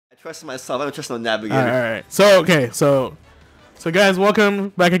trust myself. I don't trust no navigator. All right. So guys, welcome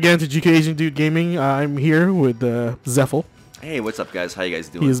back again to GQAzndood Gaming. I'm here with Zephyl. Hey, what's up, guys? How you guys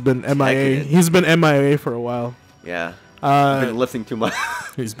doing? He's been MIA. He's been MIA for a while. Yeah. He's been lifting too much.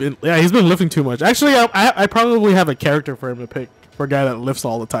 he's been lifting too much. Actually, I probably have a character for him to pick for a guy that lifts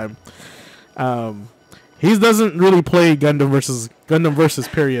all the time. He doesn't really play Gundam versus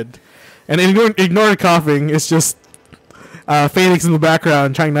period, and ignore the coughing. It's just Phoenix in the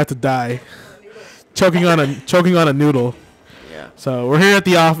background trying not to die, choking on a noodle. Yeah. So we're here at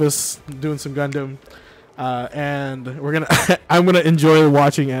the office doing some Gundam, and I'm gonna enjoy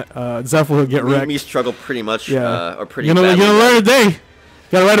watching Zephyl get wrecked. Me struggle pretty much. Yeah. Or pretty. You're gonna learn today.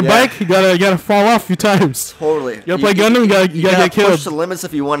 You gotta ride a bike. You gotta fall off a few times. Totally. You gotta play Gundam. You gotta get killed. Push the limits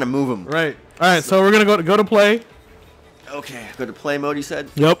if you want to move them. Right. All right. So we're gonna go to play. Okay. Go to play mode. You said.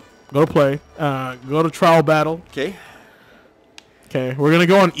 Yep. Go to play. Go to trial battle. Okay. Okay. We're gonna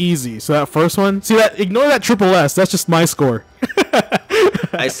go on easy. So that first one. See that? Ignore that triple S. That's just my score.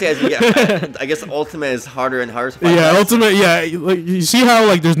 I see. I guess ultimate is harder and harder. Yeah. Ultimate. Yeah. Like, you see how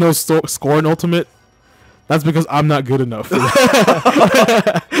like there's no score in ultimate. That's because I'm not good enough.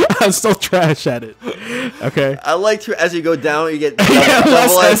 I'm still trash at it. Okay. I like to as you go down, you get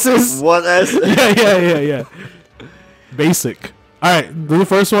double S's. One S. Yeah. Basic. All right. Do the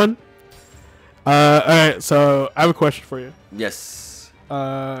first one. All right. So I have a question for you. Yes.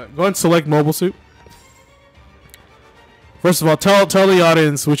 Go and select mobile suit. First of all, tell the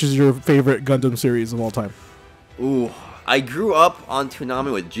audience which is your favorite Gundam series of all time. Ooh, I grew up on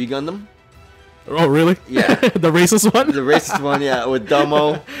Toonami with G Gundam. Oh, really? Yeah. The racist one? The racist one, yeah, with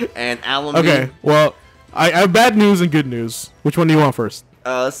Domo and Alamy. Okay, well, I have bad news and good news. Which one do you want first?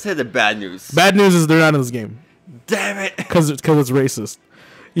 Let's say the bad news. Bad news is they're not in this game. Damn it. Because it's racist.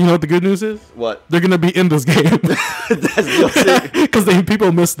 You know what the good news is? What? They're going to be in this game. That's DLC. Because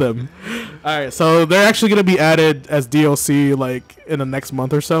people miss them. Alright, so they're actually going to be added as DLC like in the next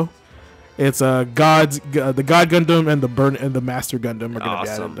month or so. It's the God Gundam and the Master Gundam are going to be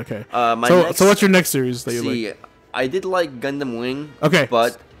added. Okay. So what's your next series that you like? I did like Gundam Wing. Okay.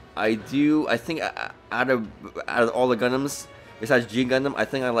 But I think out of all the Gundams besides G Gundam, I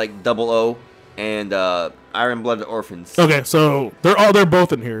think I like 00 and Iron Blood Orphans. Okay, so they're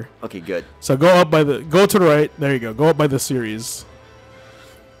both in here. Okay, good. So go to the right. There you go. Go up by the series.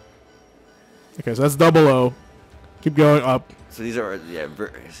 Okay, so that's 00. Keep going up. So these are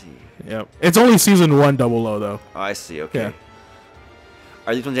Yep. It's only season 1 00 though. Oh, I see. Okay. Yeah.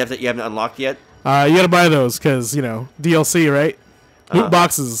 Are these ones you haven't unlocked yet? You gotta buy those because DLC, right? Loot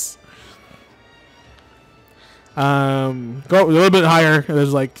boxes. Go a little bit higher.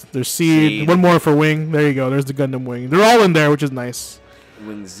 There's Seed. One more for Wing. There you go. There's the Gundam Wing. They're all in there, which is nice.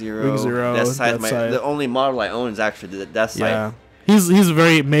 Wing Zero. That side. The only model I own is actually that side. Yeah. He's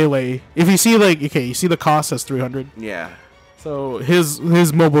very melee. If you see you see the cost as 300. Yeah. So his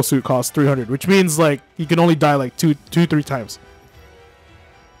mobile suit costs 300, which means he can only die like 3 times.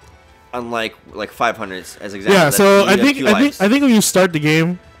 Unlike 500s as example. Yeah. So I think when you start the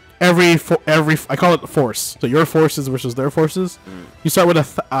game, every I call it the force. So your forces versus their forces. You start with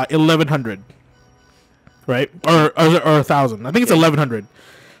 1100, right? Or 1000. I think it's 1100.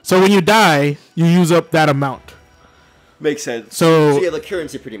 So when you die, you use up that amount. Makes sense. So you have the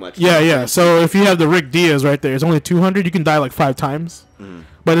currency pretty much. Yeah. So if you have the Rick Diaz right there, it's only 200. You can die like 5 times.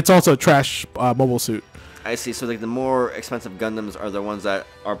 But it's also a trash mobile suit. I see. So the more expensive Gundams are the ones that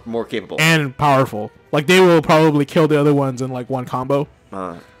are more capable and powerful. They will probably kill the other ones in one combo.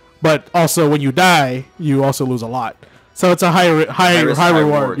 But also when you die, you also lose a lot. So it's a high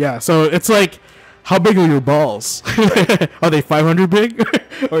reward. Yeah. So it's how big are your balls? Are they 500 big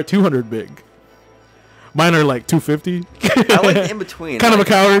or 200 big? Mine are 250. I like the in between. Kind of a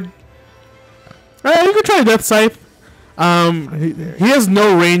coward. You can try Death Scythe. He has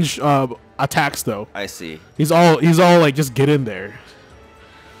no range attacks though. I see. He's all just get in there.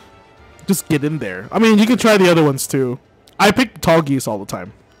 Just get in there. I mean, you can try the other ones too. I pick Tall Geese all the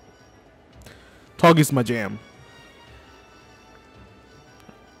time. Tall Geese is my jam.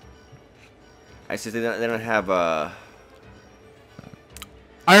 I see. They don't have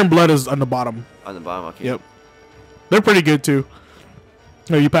Iron Blood is on the bottom. On the bottom, okay. Yep. They're pretty good too.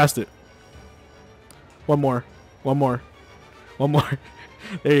 No, you passed it. One more.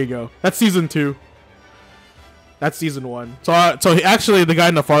 There you go. That's season 2. That's season 1. So actually, the guy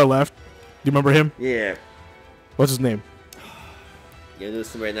in the far left. Do you remember him? Yeah. What's his name? You gonna do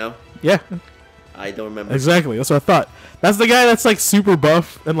this right now? Yeah. I don't remember. Exactly. That's what I thought. That's the guy that's super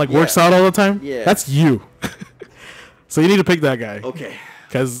buff and works out all the time. Yeah. That's you. So you need to pick that guy. Okay.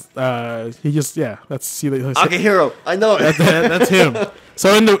 Because he just, that's... Akihiro. I know it. That's him.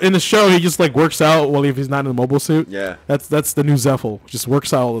 So in the show, he just like works out while if he's not in a mobile suit. Yeah. That's the new Zephyl. Just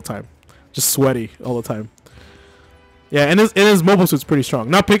works out all the time, just sweaty all the time. Yeah, and his mobile suit's pretty strong.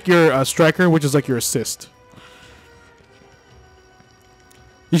 Now pick your striker, which is like your assist.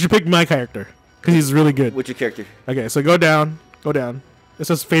 You should pick my character because he's really good. What's your character? Okay, so go down. It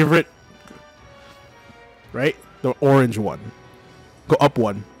says favorite. Right, the orange one. Go up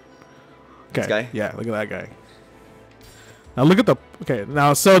one. Okay. This guy? Yeah, look at that guy. Now look at the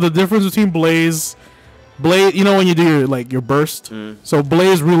now so the difference between Blaze, you know when you do your burst. So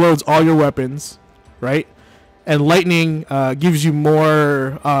Blaze reloads all your weapons, right? And Lightning gives you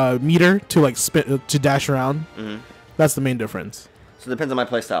more meter to to dash around. That's the main difference. So it depends on my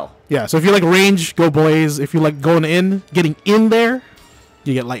playstyle. Yeah. So if you like range, go Blaze. If you like getting in there,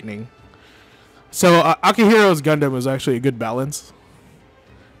 you get Lightning. So Akihiro's Gundam is actually a good balance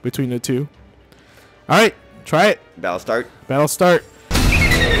between the two. All right. Try it. Battle start. Battle start.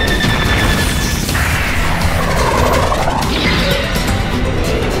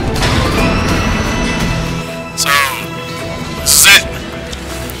 So, this is it.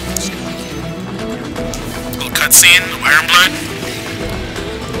 Little cutscene of Iron Blood.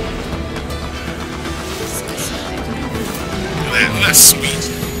 Look at that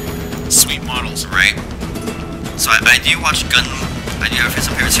sweet models. Right. So I do watch Gundam. I do have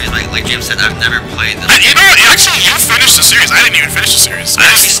some favorite series, like James said. I've never played this. You know, actually, you finished the series. I didn't even finish the series. I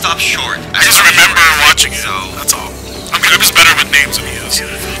actually stopped short. I just remember watching it. So that's all. I'm just better with names than he is.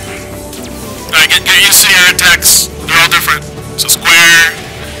 Alright, get used to your attacks. They're all different. So square,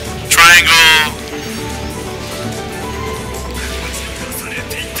 triangle.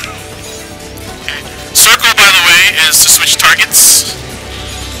 Okay. Circle, by the way, is to switch targets.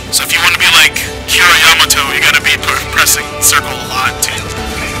 So if you want to be like Kira Yamato, you gotta be pressing circle a lot to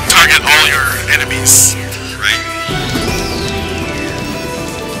target all your enemies. right.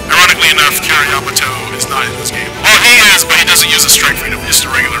 Ironically enough, Kira Yamato is not in this game. Well, he is, but he doesn't use a strike freedom, just a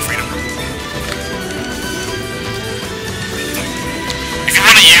regular freedom. If you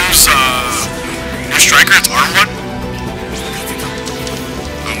want to use your striker, it's R1.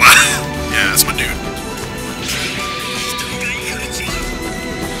 Oh wow. Yeah, that's my dude.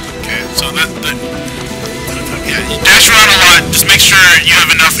 Okay, so yeah, you dash around a lot. Just make sure you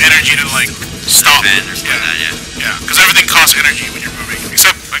have enough energy to stop. Yeah, because everything costs energy when you're moving,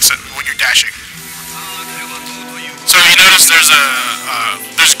 except when you're dashing. So you notice there's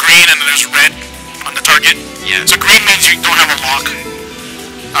green and there's red on the target. Yeah. So green means you don't have a lock.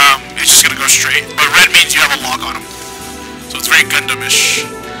 It's just gonna go straight. But red means you have a lock on them. So it's very Gundam-ish.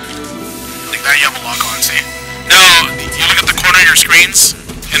 Like that, you have a lock on. See? Now you look at the corner of your screens,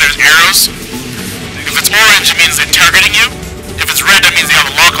 and there's arrows. If it's orange, it means they're targeting you. If it's red, that means they have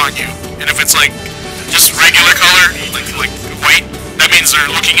a lock on you. And if it's just regular color, like white, that means they're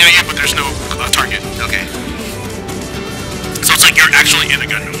looking at you, but there's no target. Okay. So it's like you're actually in a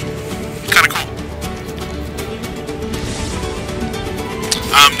Gundam. Kind of cool.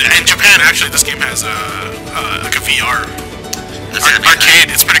 In Japan, actually, this game has like a VR arcade.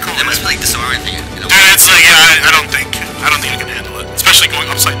 It's pretty cool. It must be disorienting. Dude, it's I don't think I can handle it, especially going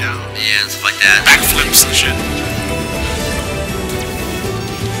upside down. Yeah, and stuff like that. Backflips and shit.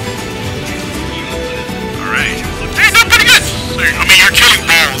 Alright. Hey, you're doing pretty good! I mean, you're killing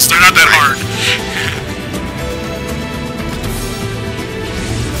balls. They're not that hard.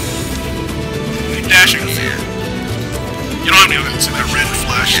 You're dashing. You don't have to see that red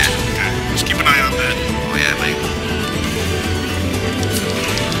flash. Yeah. Okay. Just keep an eye on that. Oh yeah, mate.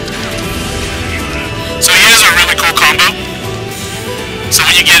 So he has a really cool combo. So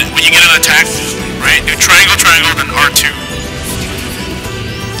when you get an attack, right? Do triangle, then R2.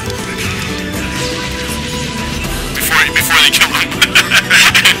 Before they kill him.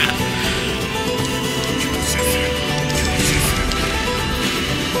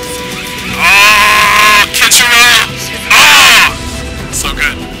 Oh, Kitsura! Oh! So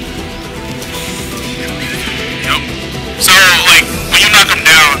good. Yep. So when you knock them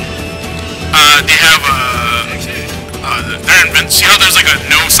down, they have they're invincible. See how there's a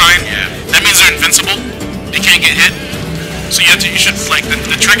no sign? Yeah. That means they're invincible. They can't get hit. So you should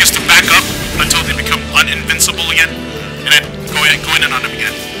the trick is to back up until they become uninvincible again, and then go in on them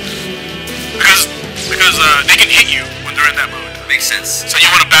again. Because they can hit you when they're in that mode. Makes sense. So you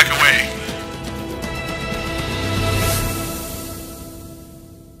want to back away.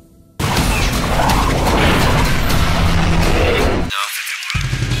 No.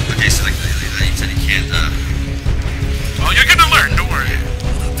 Okay, so like you said, you can't. Oh, you're gonna learn. Don't worry.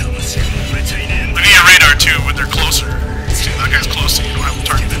 Look at your radar too when they're closer. See, that guy's close to you. You don't have to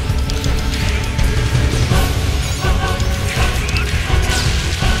target him.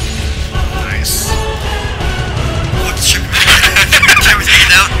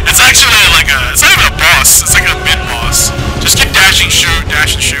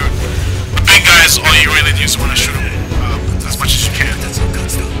 dash and shoot. The big guys, all you really do is want to shoot them as much as you can.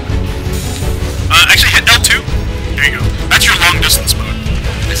 Actually, hit L2. There you go. That's your long distance mode.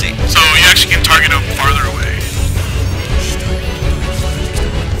 I see. So you actually can target them farther away.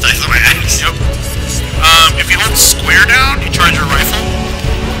 Thanks for my axe. Yep. If you hold square down, you charge your rifle.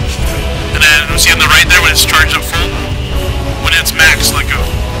 And then, see on the right there when it's charged up full? When it's max, let go.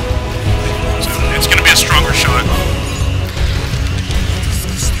 So it's going to be a stronger shot.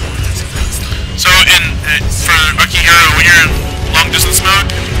 So for Akihiro, when you're in long distance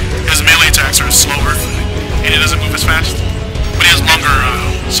mode, his melee attacks are slower, and he doesn't move as fast. But he has longer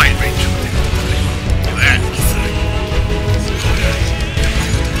sight range. Look at that.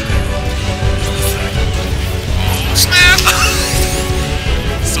 Oh, snap!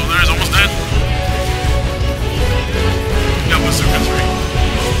 So there's almost dead. You got bazookas, right?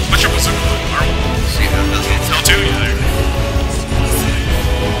 What's your bazooka? L2? Yeah, there.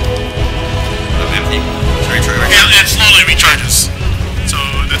 I'm empty. Yeah, it slowly recharges. So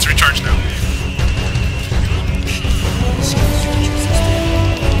that's recharged now.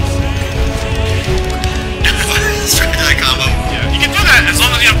 Combo. Yeah, you can do that as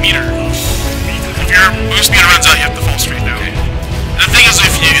long as you have meter. If your boost meter runs out, you have to fall straight down. Okay. And the thing is,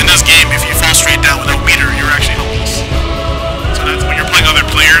 if you in this game, if you fall straight down without meter, you're actually helpless. So that's when you're playing other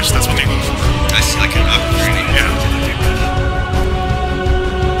players, that's what they go for. I see, like an opportunity. Yeah.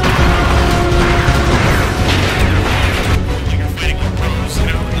 You're fighting with pros,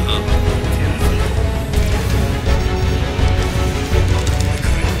 you know.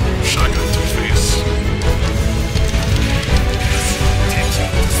 Shotgun to the face.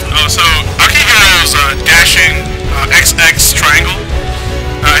 Oh, so Akihiro's dashing XX triangle.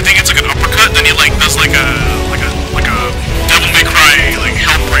 I think it's like an uppercut. Then he like does like a Devil May Cry like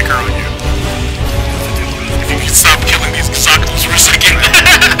health breaker on you. If you can stop killing these Sakuls for a second.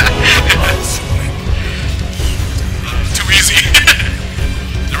 Too easy.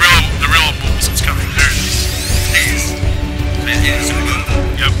 the real bullshit's coming. There it is.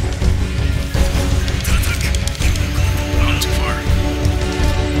 Yep. Not too far.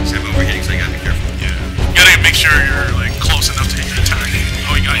 So I'm overheating, so I gotta be careful. Yeah. You gotta make sure you're like close enough to hit your attack.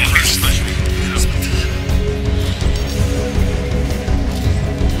 Oh, you got it first.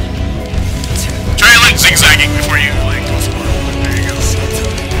 Try like zigzagging before you like go for it. There you go.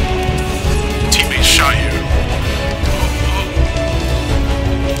 Teammates shot you.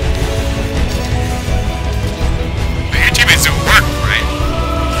 But your teammates do work, right?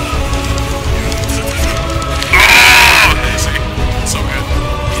 Oh! See? So good.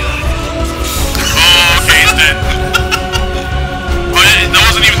 Oh, okay, he's dead. Oh, that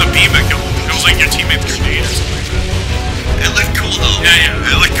wasn't even the beam that killed him. It was like your teammate's grenade or something like that. It looked cool though. Yeah,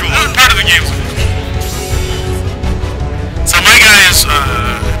 yeah. It looked cool. Part of the game. So my guy is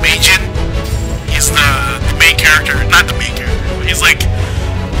Meijin. He's the main character, not the main character. He's like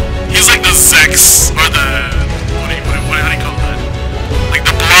the Zex or the how do you call that? Like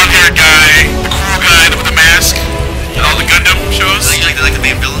the blonde-haired guy, the cool guy with the mask in all the Gundam shows. Like the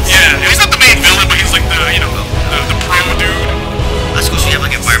main villains? Yeah, he's not the main villain, but he's like the the pro dude. That's cool. So you have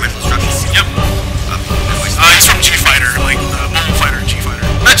like environmental instructions. Yep. He's from G Fighter, like Mobile Fighter, G Fighter,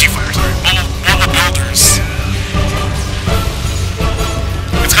 not G Fighter, sorry, Mobile Builders.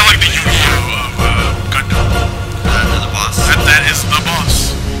 It's kind of like the Yu-Gi-Oh of Gundam. The boss. That is the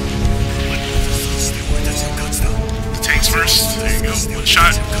boss. The tanks first. There you go. One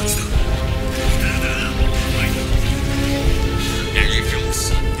shot. Energy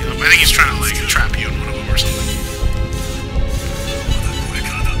fuels. Yeah, I think he's trying to like trap you in one of them or something.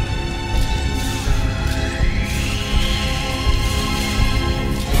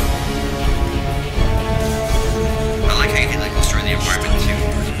 I like how you can like destroy the environment too.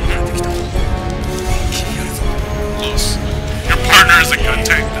 Close. Your partner is a gun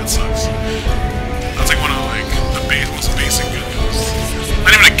tank. That sucks. That's like one of like the most basic Gundams.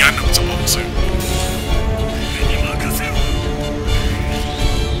 Not even a Gundam. It's a mobile suit.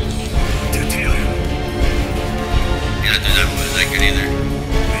 Yeah, dude, that wasn't that good either.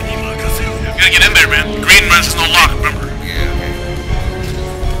 You gotta get in there, man. Green man is no lock. Remember? Yeah, okay.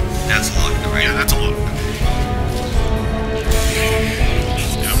 That's locked, right? Yeah, that's a lock.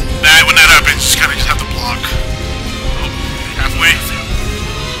 When that happens, you just kind of have to block. Oh, halfway.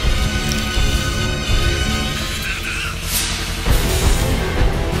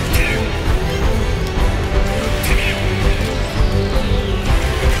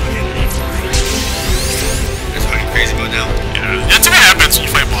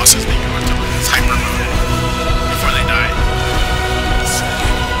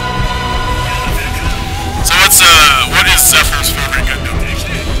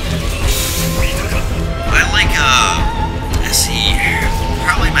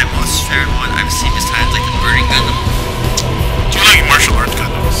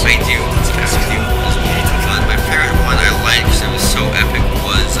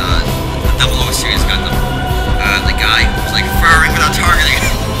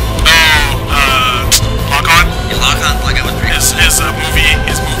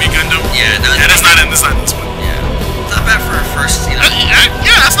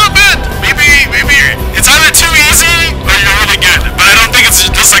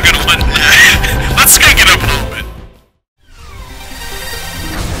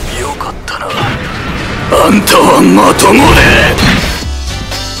 まともれ